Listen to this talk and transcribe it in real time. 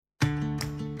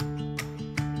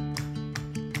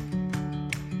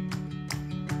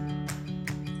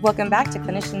Welcome back to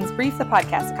Clinicians Brief, the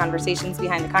podcast, conversations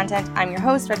behind the content. I'm your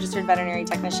host, registered veterinary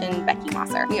technician Becky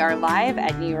Mosser. We are live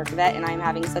at New York Vet, and I'm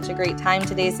having such a great time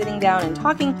today sitting down and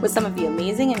talking with some of the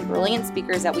amazing and brilliant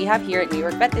speakers that we have here at New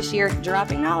York Vet this year,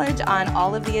 dropping knowledge on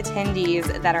all of the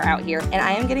attendees that are out here. And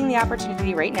I am getting the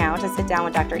opportunity right now to sit down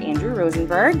with Dr. Andrew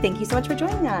Rosenberg. Thank you so much for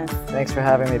joining us. Thanks for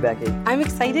having me, Becky. I'm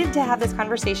excited to have this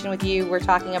conversation with you. We're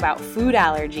talking about food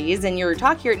allergies, and your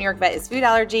talk here at New York Vet is food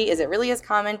allergy. Is it really as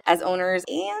common as owners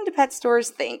and pet stores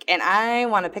think? And I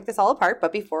want to pick this all apart,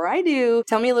 but before I do,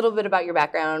 tell me a little bit about your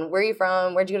background. Where are you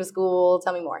from? Where'd you go to school?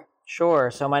 Tell me more.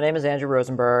 Sure. So my name is Andrew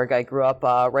Rosenberg. I grew up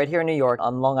right here in New York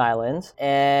on Long Island,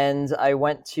 and I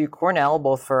went to Cornell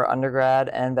both for undergrad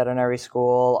and veterinary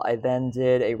school. I then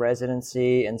did a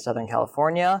residency in Southern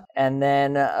California, and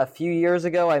then a few years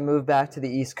ago I moved back to the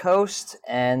East Coast,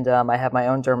 and I have my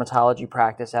own dermatology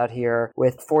practice out here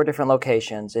with 4 different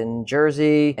locations in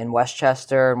Jersey, in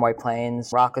Westchester, in White Plains,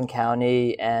 Rockland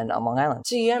County, and on Long Island.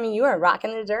 So you are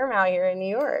rocking the derm out here in New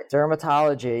York.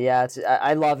 Dermatology, yeah,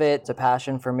 I love it. It's a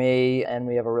passion for me. And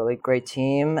we have a really great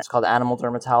team. It's called Animal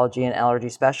Dermatology and Allergy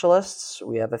Specialists.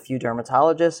 We have a few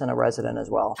dermatologists and a resident as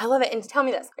well. I love it. And tell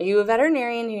me this, are you a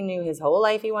veterinarian who knew his whole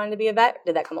life he wanted to be a vet?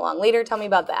 Did that come along later? Tell me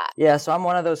about that. Yeah, so I'm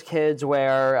one of those kids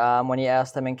where when you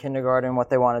asked them in kindergarten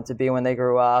what they wanted to be when they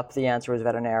grew up, the answer was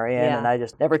veterinarian, and I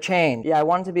just never changed. Yeah, I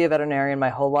wanted to be a veterinarian my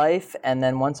whole life, and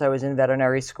then once I was in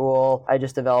veterinary school, I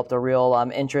just developed a real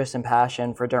interest and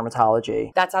passion for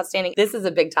dermatology. That's outstanding. This is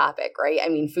a big topic, right? I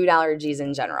mean, food allergies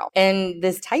in general. And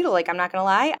this title, I'm not going to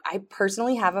lie, I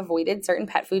personally have avoided certain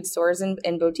pet food stores and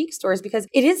boutique stores because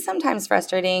it is sometimes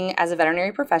frustrating as a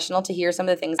veterinary professional to hear some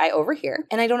of the things I overhear.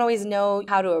 And I don't always know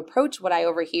how to approach what I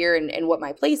overhear and what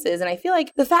my place is. And I feel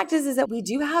like the fact is that we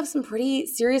do have some pretty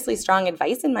seriously strong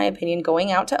advice, in my opinion,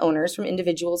 going out to owners from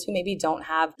individuals who maybe don't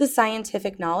have the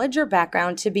scientific knowledge or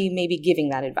background to be maybe giving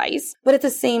that advice. But at the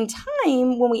same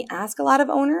time, when we ask a lot of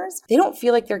owners, they don't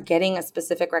feel like they're getting a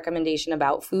specific recommendation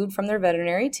about food from their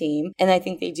veterinary team. And I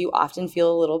think they do often feel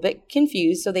a little bit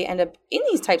confused. So they end up in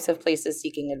these types of places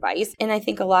seeking advice. And I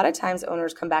think a lot of times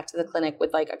owners come back to the clinic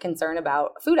with a concern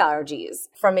about food allergies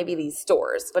from maybe these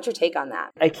stores. What's your take on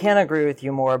that? I can't agree with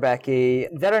you more, Becky.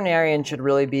 Veterinarians should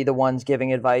really be the ones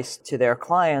giving advice to their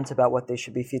clients about what they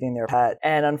should be feeding their pet.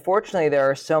 And unfortunately, there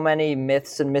are so many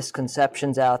myths and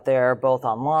misconceptions out there, both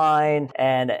online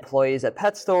and employees at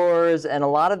pet stores. And a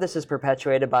lot of this is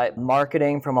perpetuated by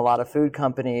marketing from a lot of food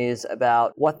companies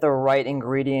about what the right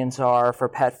ingredients are for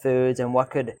pet foods and what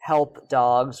could help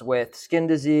dogs with skin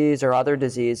disease or other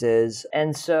diseases.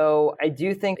 And so I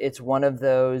do think it's one of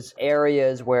those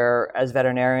areas where as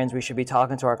veterinarians we should be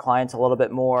talking to our clients a little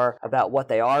bit more about what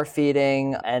they are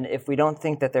feeding. And if we don't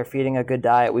think that they're feeding a good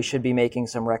diet, we should be making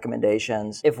some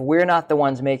recommendations. If we're not the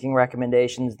ones making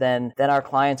recommendations, then our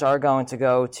clients are going to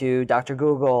go to Dr.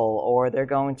 Google, or they're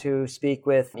going to speak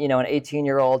with an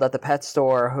 18-year-old at the pet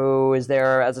store who is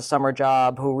there as a summer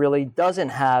job who really doesn't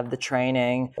have the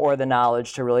training or the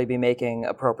knowledge to really be making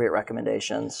appropriate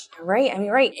recommendations. Right.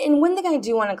 Right. And one thing I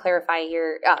do want to clarify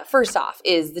here, first off,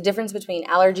 is the difference between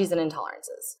allergies and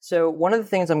intolerances. So one of the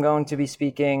things I'm going to be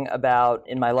speaking about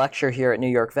in my lecture here at New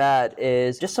York Vet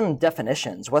is just some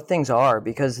definitions, what things are,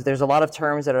 because there's a lot of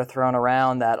terms that are thrown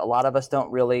around that a lot of us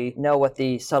don't really know what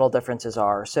the subtle differences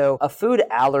are. So a food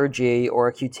allergy or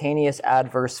a cutaneous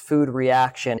adverse food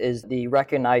reaction is the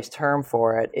recognized term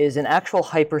for it, is an actual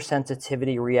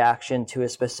hypersensitivity reaction to a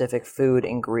specific food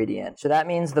ingredient. So that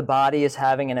means the body is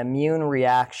having an immune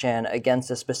reaction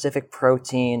against a specific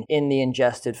protein in the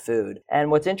ingested food.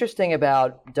 And what's interesting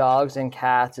about dogs and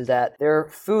cats is that their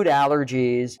food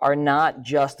allergies are not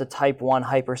just a type 1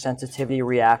 hypersensitivity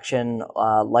reaction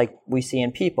like we see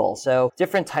in people. So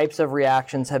different types of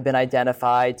reactions have been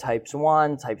identified, types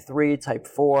 1, type 3, type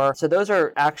 4. So those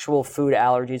are actual food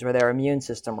allergies where their immune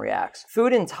system reacts.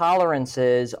 Food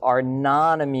intolerances are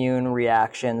non-immune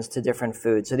reactions to different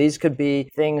foods. So these could be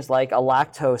things like a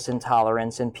lactose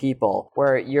intolerance in people,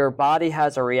 where your body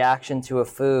has a reaction to a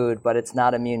food, but it's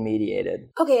not immune mediated.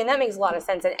 Okay, and that makes a lot of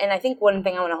sense. And I think one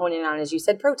thing I want to hone in on is you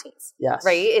said proteins. Yes.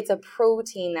 Right? It's a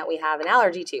protein that we have an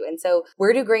allergy to. And so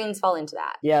where do grains fall into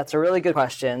that? Yeah, it's a really good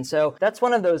question. So that's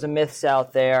one of those myths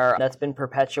out there that's been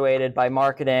perpetuated by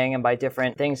marketing and by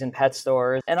different things in pet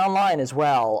stores and online as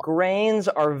well. Grains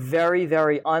are very,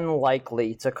 very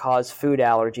unlikely to cause food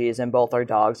allergies in both our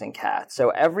dogs and cats. So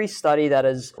every study that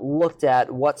has looked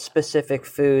at what specific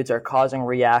foods are causing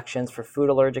reactions for food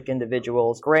allergic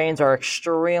individuals, grains are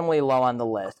extremely low on the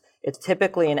list. It's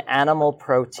typically an animal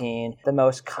protein, the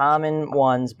most common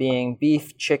ones being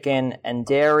beef, chicken, and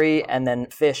dairy, and then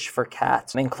fish for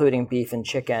cats, including beef and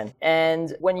chicken.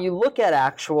 And when you look at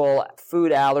actual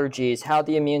food allergies, how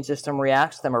the immune system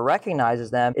reacts to them or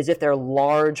recognizes them is if they're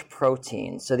large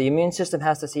proteins. So the immune system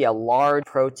has to see a large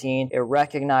protein, it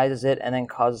recognizes it, and then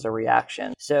causes a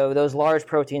reaction. So those large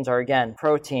proteins are, again,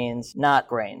 proteins, not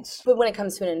grains. But when it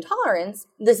comes to an intolerance,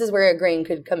 this is where a grain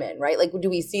could come in, right? Like, do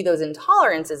we see those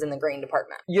intolerances in the grain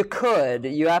department?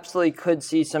 You absolutely could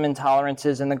see some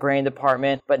intolerances in the grain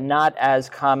department, but not as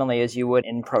commonly as you would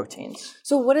in proteins.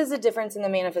 So what is the difference in the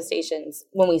manifestations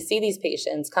when we see these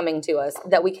patients coming to us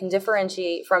that we can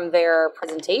differentiate from their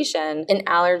presentation, an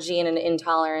allergy and an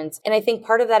intolerance? And I think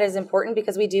part of that is important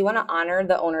because we do want to honor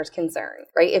the owner's concern,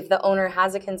 right? If the owner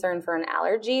has a concern for an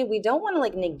allergy, we don't want to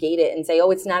like negate it and say,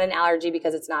 oh, it's not an allergy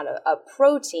because it's not a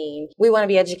protein. We want to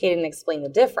be educated and explain the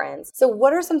difference. So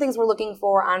what are some things we're looking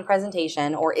for on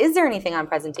presentation, or is there anything on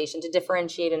presentation to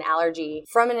differentiate an allergy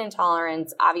from an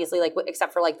intolerance? Obviously, like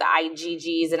except for like the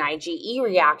IgGs and IgE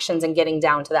reactions and getting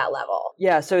down to that level.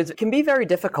 Yeah, so it can be very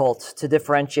difficult to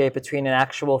differentiate between an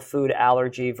actual food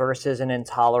allergy versus an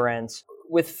intolerance.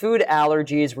 With food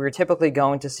allergies, we're typically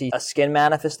going to see a skin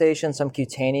manifestation, some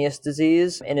cutaneous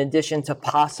disease, in addition to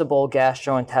possible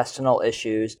gastrointestinal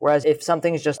issues. Whereas if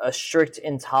something's just a strict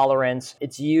intolerance,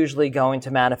 it's usually going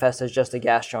to manifest as just a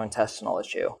gastrointestinal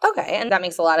issue. Okay, and that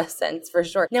makes a lot of sense for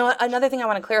sure. Now, another thing I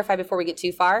want to clarify before we get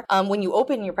too far, when you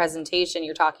open your presentation,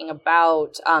 you're talking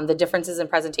about the differences in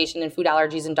presentation in food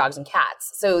allergies in dogs and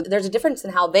cats. So there's a difference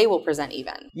in how they will present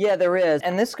even. Yeah, there is.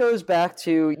 And this goes back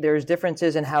to there's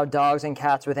differences in how dogs and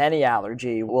cats with any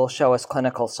allergy will show us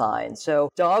clinical signs. So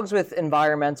dogs with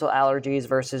environmental allergies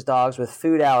versus dogs with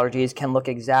food allergies can look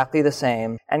exactly the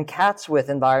same, and cats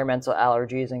with environmental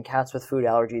allergies and cats with food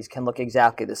allergies can look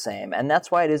exactly the same. And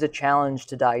that's why it is a challenge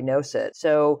to diagnose it.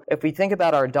 So if we think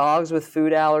about our dogs with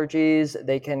food allergies,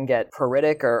 they can get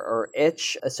pruritic or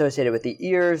itch associated with the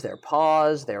ears, their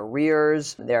paws, their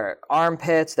rears, their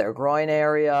armpits, their groin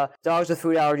area. Dogs with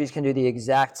food allergies can do the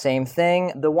exact same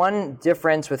thing. The one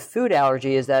difference with food allergy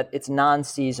is that it's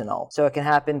non-seasonal. So it can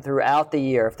happen throughout the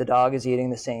year if the dog is eating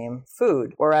the same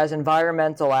food. Whereas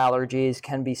environmental allergies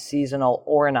can be seasonal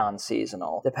or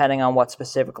non-seasonal, depending on what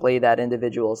specifically that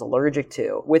individual is allergic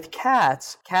to. With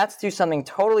cats do something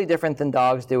totally different than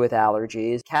dogs do with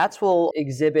allergies. Cats will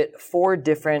exhibit 4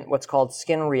 different what's called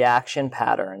skin reaction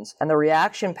patterns. And the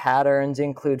reaction patterns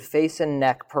include face and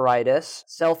neck pruritus,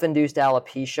 self-induced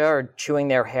alopecia or chewing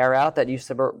their hair out that used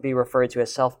to be referred to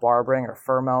as self-barbering or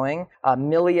fur mowing,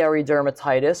 miliary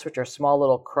dermatitis, which are small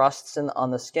little crusts on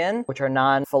the skin, which are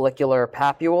non-follicular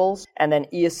papules, and then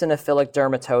eosinophilic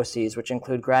dermatoses, which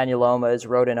include granulomas,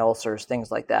 rodent ulcers,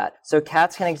 things like that. So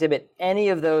cats can exhibit any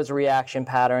of those reaction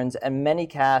patterns, and many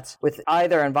cats with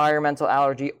either environmental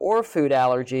allergy or food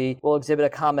allergy will exhibit a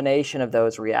combination of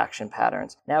those reaction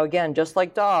patterns. Now again, just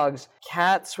like dogs,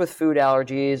 cats with food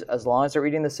allergies, as long as they're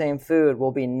eating the same food,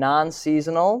 will be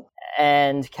non-seasonal,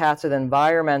 and cats with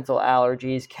environmental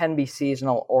allergies can be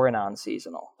seasonal or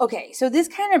non-seasonal. Okay, so this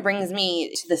kind of brings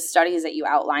me to the studies that you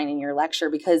outline in your lecture,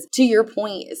 because to your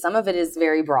point, some of it is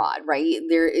very broad, right?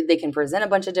 They can present a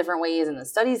bunch of different ways, and the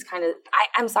studies kind of,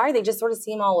 I'm sorry, they just sort of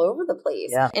seem all over the place.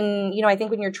 Yeah. And, I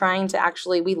think when you're trying to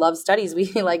actually, we love studies, we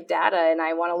like data, and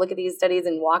I want to look at these studies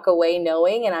and walk away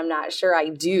knowing, and I'm not sure I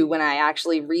do when I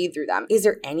actually read through them. Is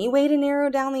there any way to narrow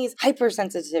down these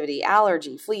hypersensitivity,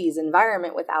 allergy, fleas,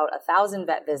 environment without 1,000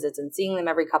 vet visits and seeing them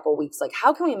every couple of weeks? Like,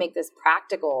 how can we make this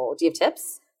practical? Do you have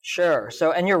tips? Sure.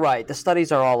 So, and you're right, the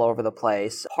studies are all over the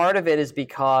place. Part of it is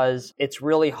because it's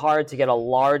really hard to get a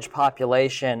large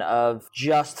population of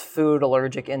just food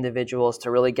allergic individuals to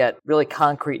really get really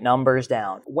concrete numbers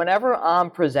down. Whenever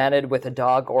I'm presented with a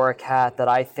dog or a cat that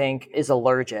I think is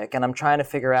allergic, and I'm trying to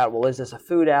figure out, well, is this a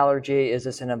food allergy? Is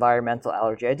this an environmental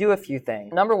allergy? I do a few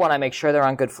things. Number one, I make sure they're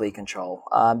on good flea control,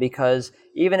 because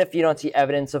even if you don't see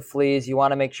evidence of fleas, you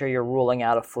want to make sure you're ruling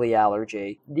out a flea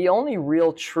allergy. The only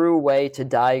real true way to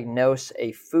diagnose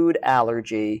a food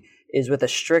allergy is with a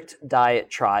strict diet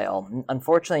trial.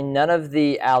 Unfortunately, none of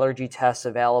the allergy tests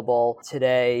available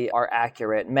today are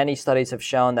accurate. Many studies have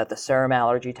shown that the serum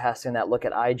allergy testing that look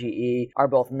at IgE are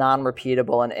both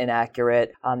non-repeatable and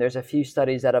inaccurate. There's a few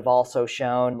studies that have also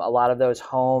shown a lot of those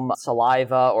home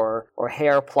saliva or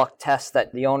hair pluck tests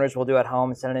that the owners will do at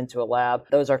home and send it into a lab.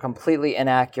 Those are completely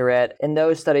inaccurate. In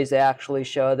those studies, they actually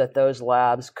show that those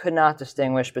labs could not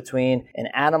distinguish between an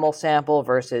animal sample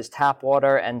versus tap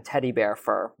water and teddy bear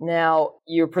fur. Now, Now,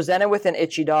 you're presented with an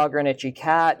itchy dog or an itchy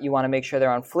cat. You want to make sure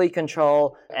they're on flea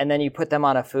control, and then you put them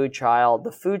on a food trial.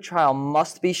 The food trial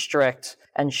must be strict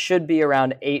and should be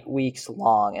around 8 weeks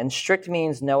long. And strict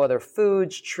means no other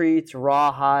foods, treats,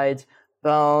 rawhides,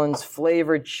 bones,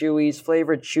 flavored chewies,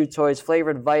 flavored chew toys,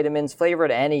 flavored vitamins, flavored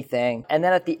anything. And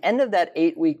then at the end of that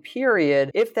 8-week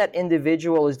period, if that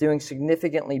individual is doing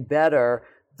significantly better,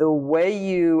 the way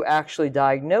you actually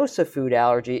diagnose a food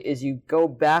allergy is you go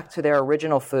back to their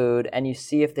original food and you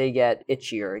see if they get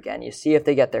itchier again. You see if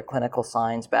they get their clinical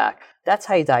signs back. That's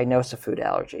how you diagnose a food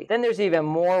allergy. Then there's even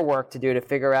more work to do to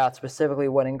figure out specifically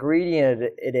what ingredient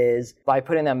it is by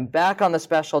putting them back on the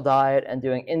special diet and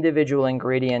doing individual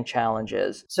ingredient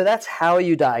challenges. So that's how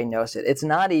you diagnose it. It's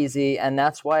not easy, and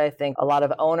that's why I think a lot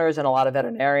of owners and a lot of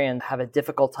veterinarians have a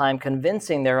difficult time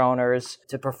convincing their owners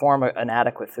to perform an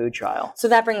adequate food trial. So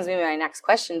that brings me to my next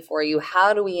question for you.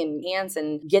 How do we enhance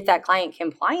and get that client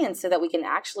compliance so that we can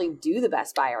actually do the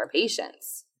best by our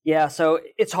patients? Yeah, so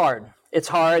it's hard. It's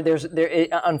hard.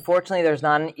 Unfortunately, there's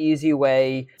not an easy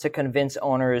way to convince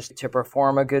owners to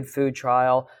perform a good food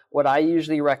trial. What I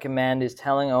usually recommend is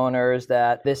telling owners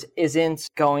that this isn't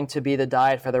going to be the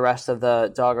diet for the rest of the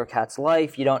dog or cat's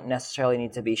life. You don't necessarily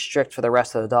need to be strict for the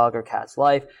rest of the dog or cat's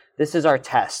life. This is our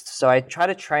test. So I try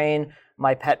to train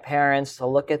my pet parents to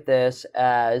look at this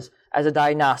as a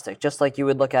diagnostic, just like you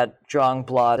would look at drawing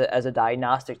blood as a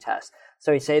diagnostic test.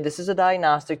 So you say, this is a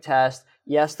diagnostic test.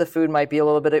 Yes, the food might be a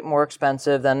little bit more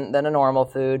expensive than a normal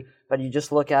food, but you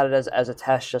just look at it as a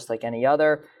test just like any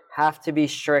other. Have to be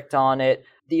strict on it.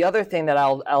 The other thing that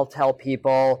I'll tell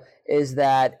people is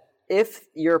that if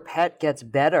your pet gets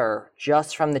better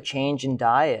just from the change in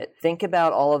diet, think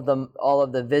about all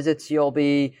of the visits you'll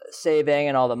be saving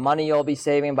and all the money you'll be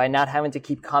saving by not having to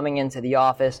keep coming into the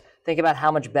office. Think about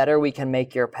how much better we can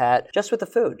make your pet just with the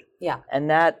food. Yeah. And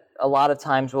that a lot of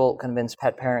times will convince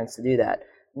pet parents to do that.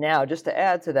 Now, just to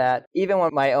add to that, even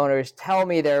when my owners tell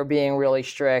me they're being really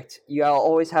strict, you'll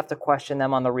always have to question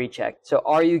them on the recheck. So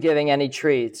are you giving any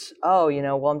treats? Oh,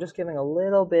 well, I'm just giving a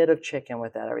little bit of chicken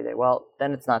with that every day. Well,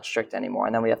 then it's not strict anymore,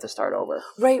 and then we have to start over.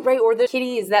 Right. Or the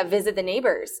kitties that visit the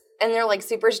neighbors, and they're like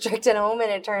super strict at home, and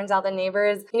it turns out the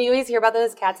neighbors, you always hear about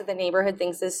those cats that the neighborhood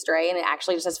thinks is stray, and it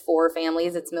actually just has 4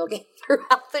 families it's milking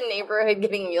throughout the neighborhood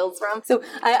getting meals from. So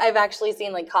I've actually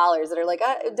seen like collars that are like,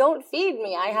 don't feed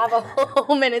me, I have a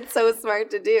home. And it's so smart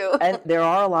to do. And there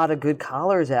are a lot of good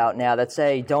collars out now that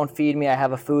say, don't feed me, I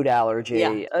have a food allergy.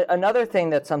 Yeah. Another thing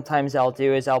that sometimes I'll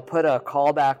do is I'll put a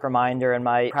callback reminder in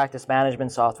my practice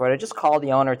management software to just call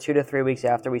the owner 2 to 3 weeks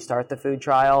after we start the food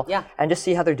trial. Yeah. And just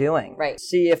see how they're doing. Right.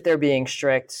 See if they're being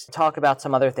strict. Talk about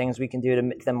some other things we can do to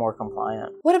make them more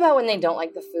compliant. What about when they don't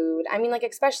like the food? I mean, like,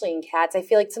 especially in cats, I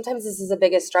feel like sometimes this is the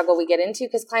biggest struggle we get into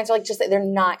because clients are like, just they're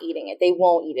not eating it. They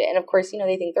won't eat it. And of course,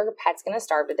 they think their pet's going to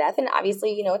starve to death. And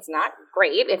obviously, it's not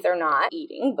great if they're not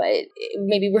eating, but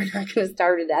maybe we're not going to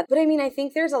starve to death. But I mean, I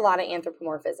think there's a lot of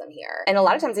anthropomorphism here. And a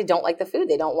lot of times they don't like the food.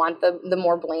 They don't want the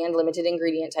more bland, limited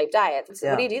ingredient type diet. So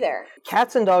What do you do there?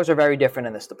 Cats and dogs are very different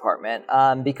in this department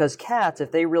because cats,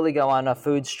 if they really go on a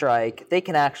food strike, they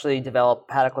can actually develop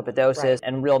hepatolipidosis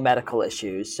and real medical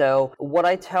issues. So what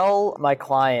I tell my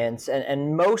clients,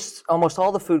 and almost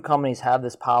all the food companies have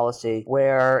this policy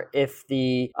where if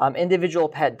the individual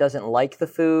pet doesn't like the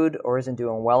food or isn't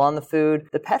doing well on the food,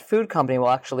 the pet food company will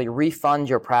actually refund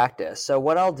your practice. So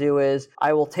what I'll do is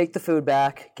I will take the food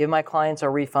back, give my clients a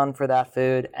refund for that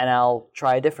food, and I'll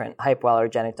try a different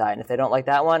hypoallergenic diet. And if they don't like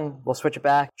that one, we'll switch it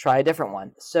back, try a different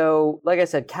one. So like I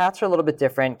said, cats are a little bit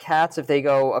different. Cats, if they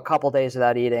go a couple days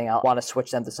without eating, I'll want to switch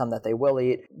them to some that they will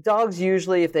eat. Dogs,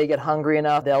 usually, if they get hungry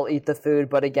enough, they'll eat the food.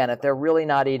 But again, if they're really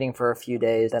not eating for a few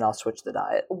days, then I'll switch the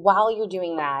diet. While you're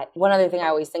doing that, one other thing I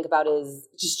always think about is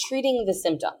just treating the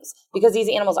symptoms because these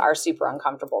animals are super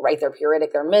uncomfortable, right? They're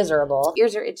pruritic, they're miserable.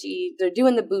 Ears are itchy, they're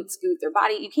doing the boot scoot, their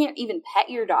body, you can't even pet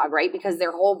your dog, right? Because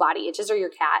their whole body itches, or your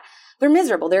cat. They're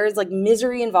miserable. There is like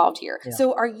misery involved here. Yeah.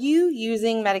 So are you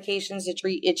using medications to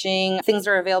treat itching? Things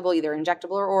that are available, either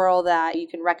injectable or oral, that you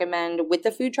can recommend with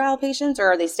the food trial patients, or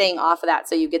are they staying off of that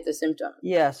so you get the symptom?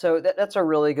 Yeah, so that's a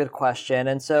really good question.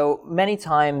 And so many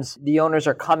times the owners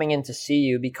are coming in to see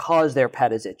you because their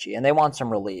pet is itchy and they want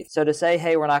some relief. So to say,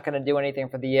 hey, we're not going to do anything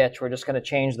for the itch, we're just going to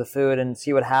change the food and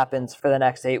see what happens for the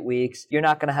next 8 weeks, you're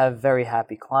not going to have very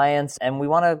happy clients. And we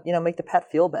want to, make the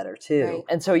pet feel better too. Right.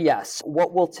 And so yes,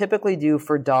 what we'll typically do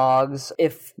for dogs,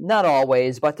 if not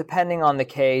always, but depending on the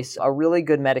case, a really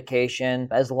good medication,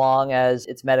 as long as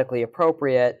it's medically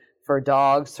appropriate, for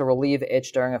dogs to relieve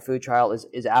itch during a food trial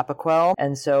is Apoquel.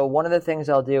 And so one of the things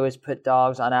I'll do is put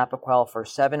dogs on Apoquel for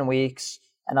 7 weeks.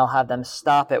 and I'll have them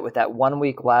stop it with that 1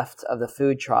 week left of the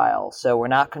food trial. So we're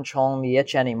not controlling the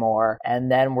itch anymore. And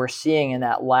then we're seeing in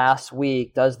that last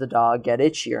week, does the dog get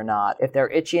itchy or not? If they're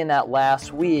itchy in that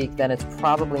last week, then it's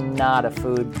probably not a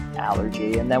food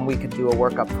allergy. And then we could do a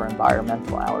workup for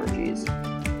environmental allergies.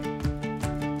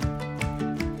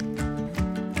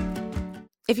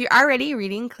 If you're already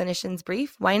reading Clinician's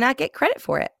Brief, why not get credit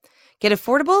for it? Get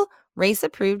affordable,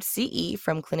 RACE-approved CE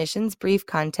from Clinician's Brief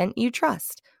content you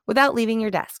trust without leaving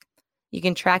your desk. You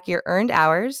can track your earned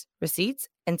hours, receipts,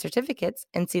 and certificates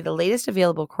and see the latest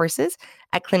available courses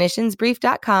at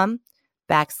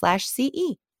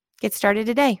cliniciansbrief.com/CE. Get started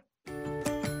today.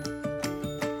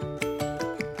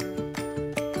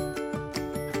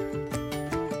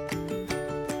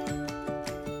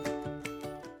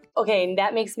 Okay,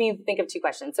 that makes me think of two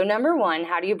questions. So number one,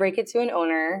 how do you break it to an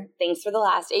owner? Thanks for the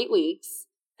last 8 weeks.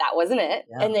 That wasn't it.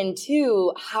 Yeah. And then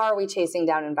two, how are we chasing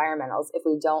down environmentals if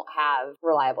we don't have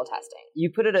reliable testing?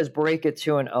 You put it as break it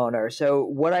to an owner. So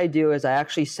what I do is I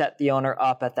actually set the owner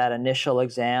up at that initial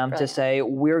exam to say,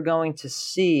 we're going to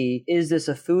see, is this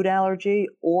a food allergy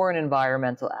or an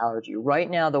environmental allergy? Right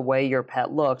now, the way your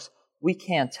pet looks, we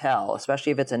can't tell,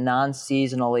 especially if it's a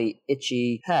non-seasonally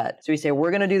itchy pet. So we say,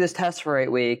 we're going to do this test for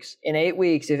 8 weeks. In 8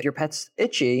 weeks, if your pet's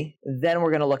itchy, then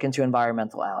we're going to look into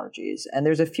environmental allergies. And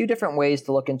there's a few different ways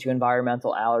to look into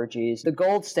environmental allergies. The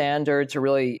gold standard to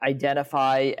really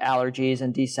identify allergies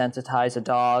and desensitize a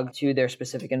dog to their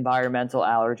specific environmental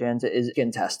allergens is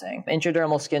skin testing.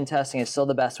 Intradermal skin testing is still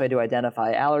the best way to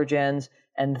identify allergens.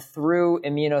 And through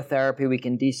immunotherapy, we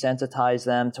can desensitize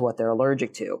them to what they're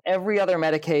allergic to. Every other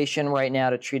medication right now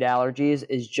to treat allergies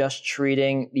is just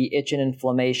treating the itch and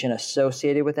inflammation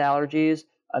associated with allergies.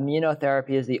 Immunotherapy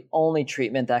is the only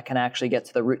treatment that can actually get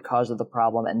to the root cause of the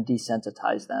problem and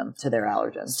desensitize them to their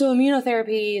allergens. So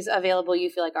immunotherapies available, you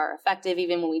feel like are effective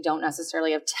even when we don't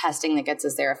necessarily have testing that gets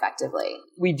us there effectively?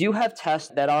 We do have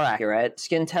tests that are accurate.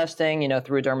 Skin testing,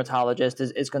 through a dermatologist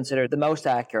is considered the most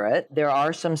accurate. There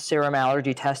are some serum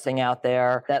allergy testing out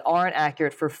there that aren't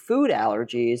accurate for food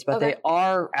allergies, but they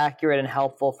are accurate and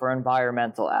helpful for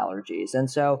environmental allergies. And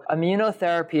so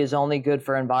immunotherapy is only good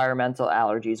for environmental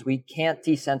allergies. We can't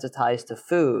desensitized to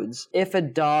foods. If a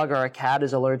dog or a cat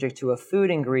is allergic to a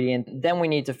food ingredient, then we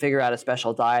need to figure out a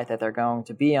special diet that they're going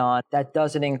to be on that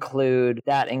doesn't include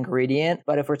that ingredient.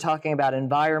 But if we're talking about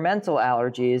environmental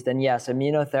allergies, then yes,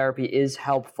 immunotherapy is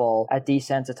helpful at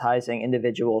desensitizing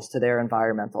individuals to their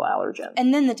environmental allergen.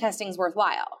 And then the testing's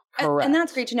worthwhile. Correct. And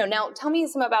that's great to know. Now, tell me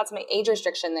about some age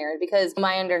restriction there, because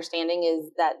my understanding is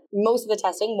that most of the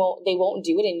testing they won't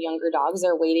do it in younger dogs.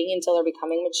 They're waiting until they're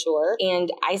becoming mature.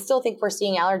 And I still think we're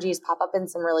seeing allergies pop up in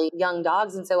some really young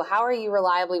dogs. And so how are you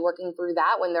reliably working through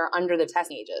that when they're under the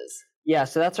testing ages? Yeah,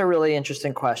 so that's a really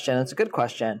interesting question. It's a good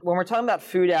question. When we're talking about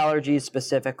food allergies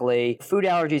specifically, food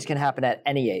allergies can happen at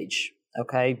any age.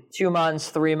 Okay, 2 months,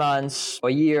 3 months, a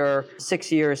year,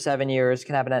 6 years, 7 years,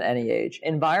 can happen at any age.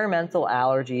 Environmental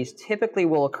allergies typically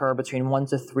will occur between 1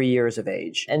 to 3 years of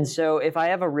age. And so if I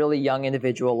have a really young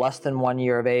individual, less than 1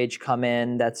 year of age, come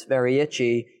in that's very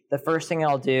itchy, the first thing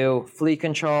I'll do, flea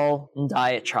control and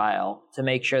diet trial to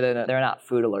make sure that they're not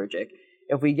food allergic.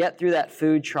 If we get through that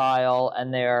food trial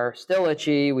and they're still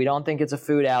itchy, we don't think it's a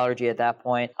food allergy at that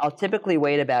point, I'll typically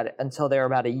wait until they're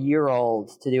about a year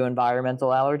old to do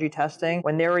environmental allergy testing.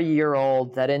 When they're a year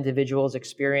old, that individual's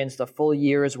experienced a full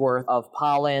year's worth of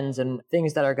pollens and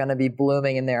things that are going to be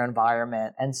blooming in their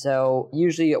environment. And so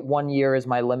usually 1 year is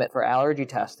my limit for allergy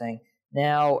testing.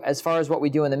 Now, as far as what we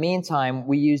do in the meantime,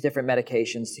 we use different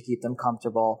medications to keep them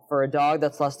comfortable. For a dog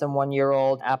that's less than 1 year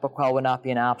old, Apoquel would not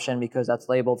be an option because that's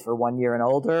labeled for 1 year and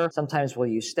older. Sometimes we'll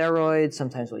use steroids,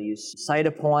 sometimes we'll use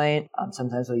Cytopoint,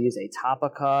 sometimes we'll use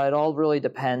Atopica. It all really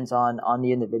depends on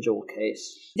the individual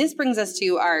case. This brings us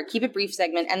to our Keep It Brief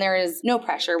segment, and there is no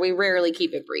pressure. We rarely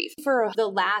keep it brief. For the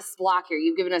last block here,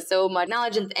 you've given us so much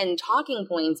knowledge and talking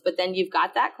points, but then you've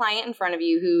got that client in front of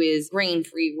you who is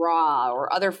grain-free, raw,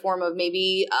 or other form of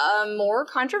maybe more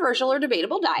controversial or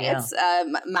debatable diets,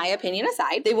 my opinion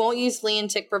aside. They won't use flea and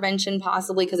tick prevention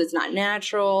possibly because it's not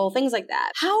natural, things like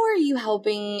that. How are you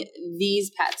helping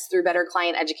these pets through better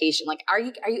client education? Like, are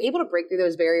you able to break through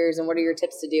those barriers, and what are your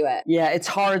tips to do it? Yeah, it's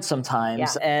hard sometimes.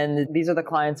 Yeah. And these are the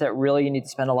clients that really you need to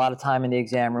spend a lot of time in the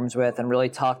exam rooms with and really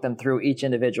talk them through each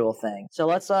individual thing. So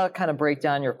let's kind of break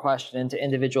down your question into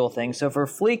individual things. So for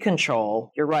flea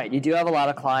control, you're right. You do have a lot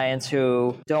of clients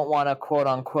who don't want to quote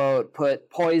unquote would put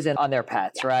poison on their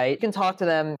pets, right? You can talk to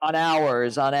them on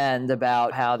hours on end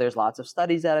about how there's lots of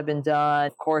studies that have been done.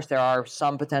 Of course, there are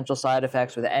some potential side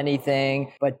effects with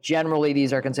anything, but generally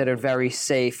these are considered very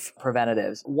safe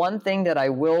preventatives. One thing that I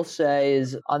will say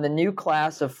is on the new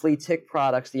class of flea tick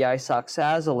products, the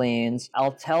isoxazolines,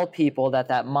 I'll tell people that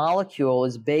that molecule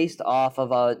is based off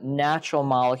of a natural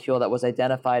molecule that was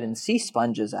identified in sea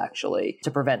sponges, actually,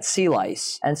 to prevent sea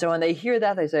lice. And so when they hear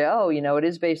that, they say, oh, it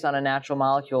is based on a natural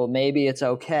molecule, maybe it's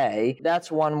okay.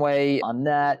 That's one way on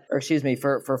that. Or excuse me,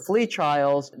 for flea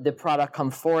trials, the product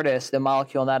Comfortis, the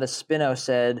molecule, that is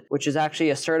spinosad, which is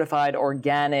actually a certified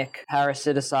organic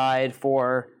parasiticide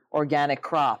for organic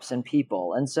crops and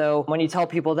people. And so when you tell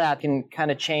people that, it can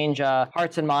kind of change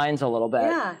hearts and minds a little bit.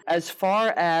 Yeah. As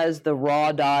far as the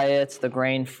raw diets, the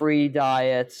grain-free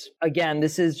diets, again,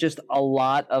 this is just a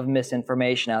lot of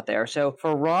misinformation out there. So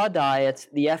for raw diets,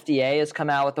 the FDA has come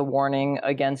out with a warning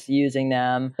against using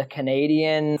them. The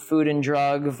Canadian Food and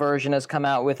Drug version has come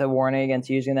out with a warning against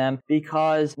using them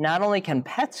because not only can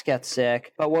pets get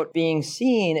sick, but what's being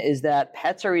seen is that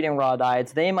pets are eating raw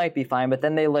diets. They might be fine, but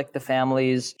then they lick the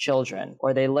family's children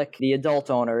or they lick the adult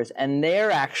owners and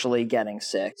they're actually getting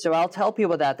sick. So I'll tell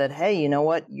people that hey, you know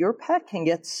what? Your pet can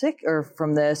get sick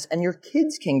from this and your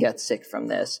kids can get sick from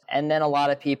this. And then a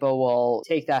lot of people will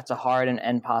take that to heart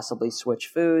and possibly switch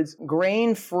foods.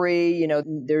 Grain-free,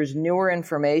 there's newer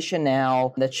information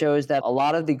now that shows that a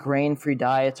lot of the grain-free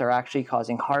diets are actually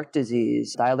causing heart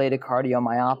disease, dilated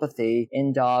cardiomyopathy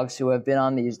in dogs who have been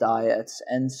on these diets.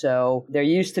 And so there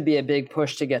used to be a big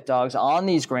push to get dogs on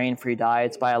these grain-free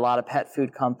diets by a lot of pet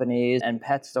food companies and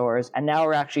pet stores. And now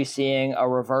we're actually seeing a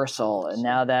reversal. And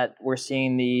now that we're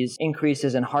seeing these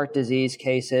increases in heart disease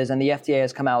cases, and the FDA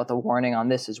has come out with a warning on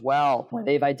this as well, where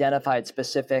they've identified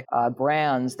specific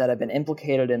brands that have been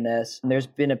implicated in this. And there's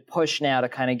been a push now to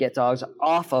kind of get dogs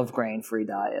off of grain-free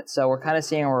diets. So we're kind of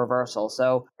seeing a reversal.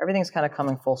 So everything's kind of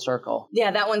coming full circle. Yeah,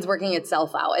 that one's working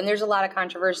itself out. And there's a lot of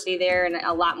controversy there and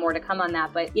a lot more to come on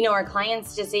that. But, our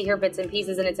clients just hear bits and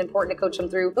pieces and it's important to coach them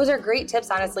through. Those are great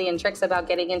tips, honestly, and tricks about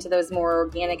getting into those more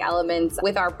organic elements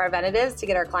with our preventatives to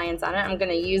get our clients on it. I'm going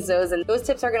to use those, and those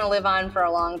tips are going to live on for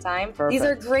a long time. Perfect. These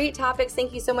are great topics.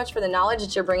 Thank you so much for the knowledge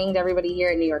that you're bringing to everybody here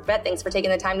at New York Vet. Thanks for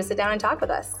taking the time to sit down and talk with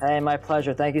us. Hey, my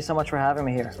pleasure. Thank you so much for having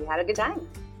me here. We had a good time.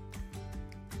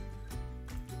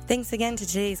 Thanks again to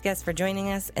today's guest for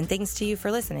joining us, and thanks to you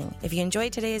for listening. If you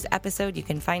enjoyed today's episode, you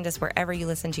can find us wherever you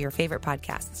listen to your favorite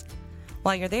podcasts.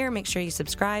 While you're there, make sure you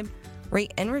subscribe,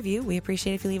 rate, and review. We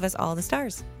appreciate if you leave us all the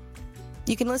stars.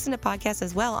 You can listen to podcasts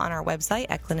as well on our website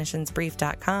at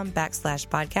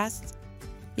cliniciansbrief.com/podcasts.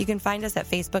 You can find us at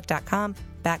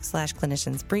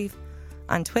facebook.com/cliniciansbrief,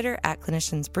 on Twitter at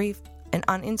cliniciansbrief, and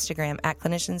on Instagram at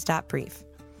clinicians.brief.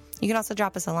 You can also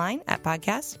drop us a line at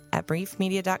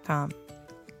podcast@briefmedia.com.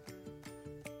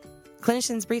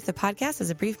 Clinicians Brief, the podcast, is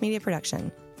a Brief Media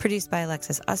production, produced by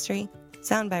Alexis Ustry,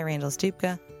 sound by Randall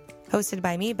Stupka, hosted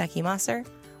by me, Becky Mosser,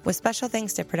 with special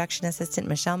thanks to production assistant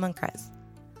Michelle Monkrez.